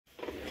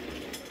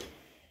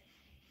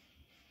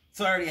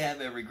So I already have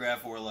every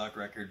Graf Orlok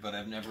record, but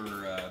I've never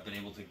been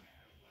able to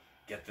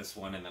get this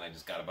one, and then I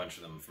just got a bunch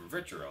of them from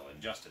Vitriol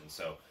and Justin.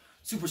 So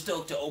super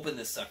stoked to open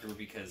this sucker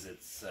because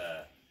it's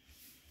a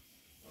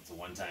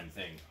one-time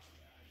thing.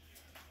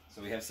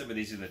 So we have some of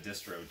these in the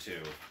distro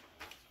too.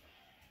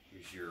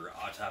 Here's your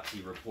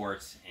autopsy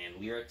reports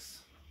and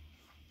lyrics.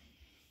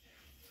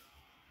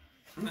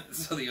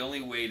 So the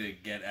only way to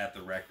get at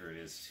the record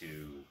is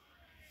to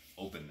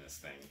open this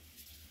thing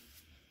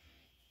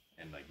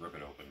and like rip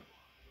it open.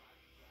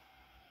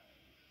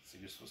 So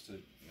you're supposed to,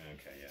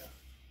 okay, yeah.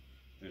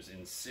 There's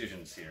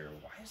incisions here.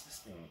 Why is this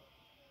thing?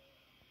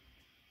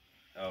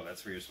 Oh,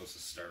 that's where you're supposed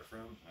to start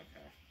from?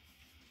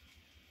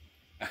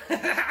 Okay.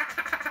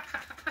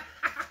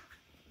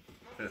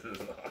 This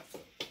is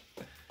awesome.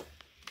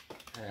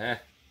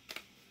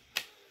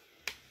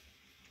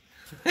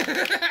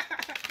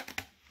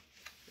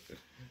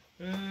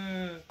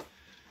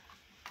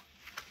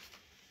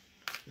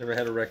 Never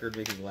had a record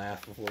make me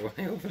laugh before when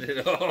I opened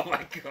it. Oh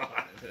my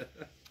god.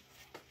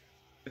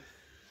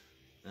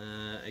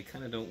 I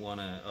kind of don't want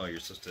to... Oh, you're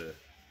supposed to...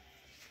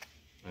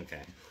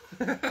 Okay.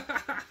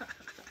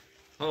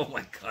 Oh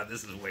my god,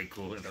 this is way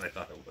cooler than I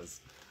thought it was.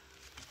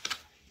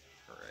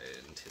 Or I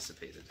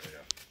anticipated.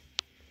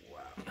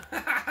 Wow.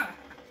 Gotta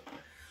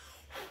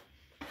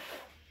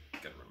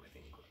run my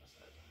thing across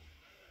that.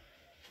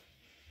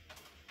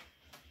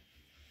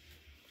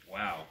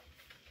 Wow.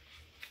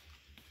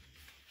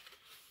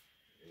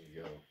 There you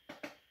go.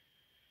 I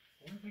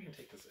wonder if we can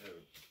take this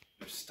out.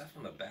 There's stuff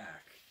on the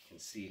back. You can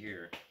see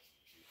here.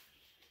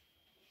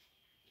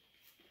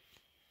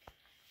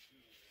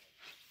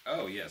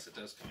 Oh, yes, it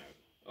does come out.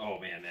 Oh,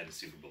 man, that is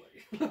super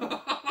blurry.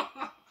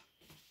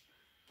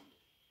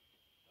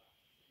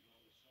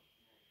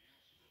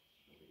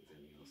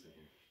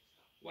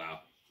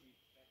 Wow.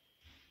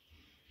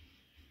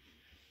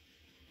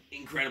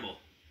 Incredible.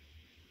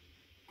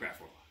 Graf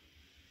Orlok.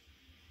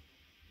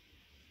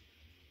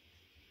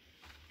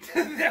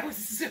 That was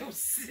so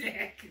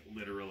sick.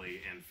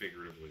 Literally and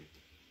figuratively.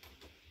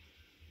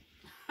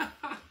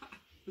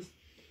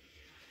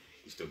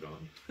 You still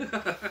going?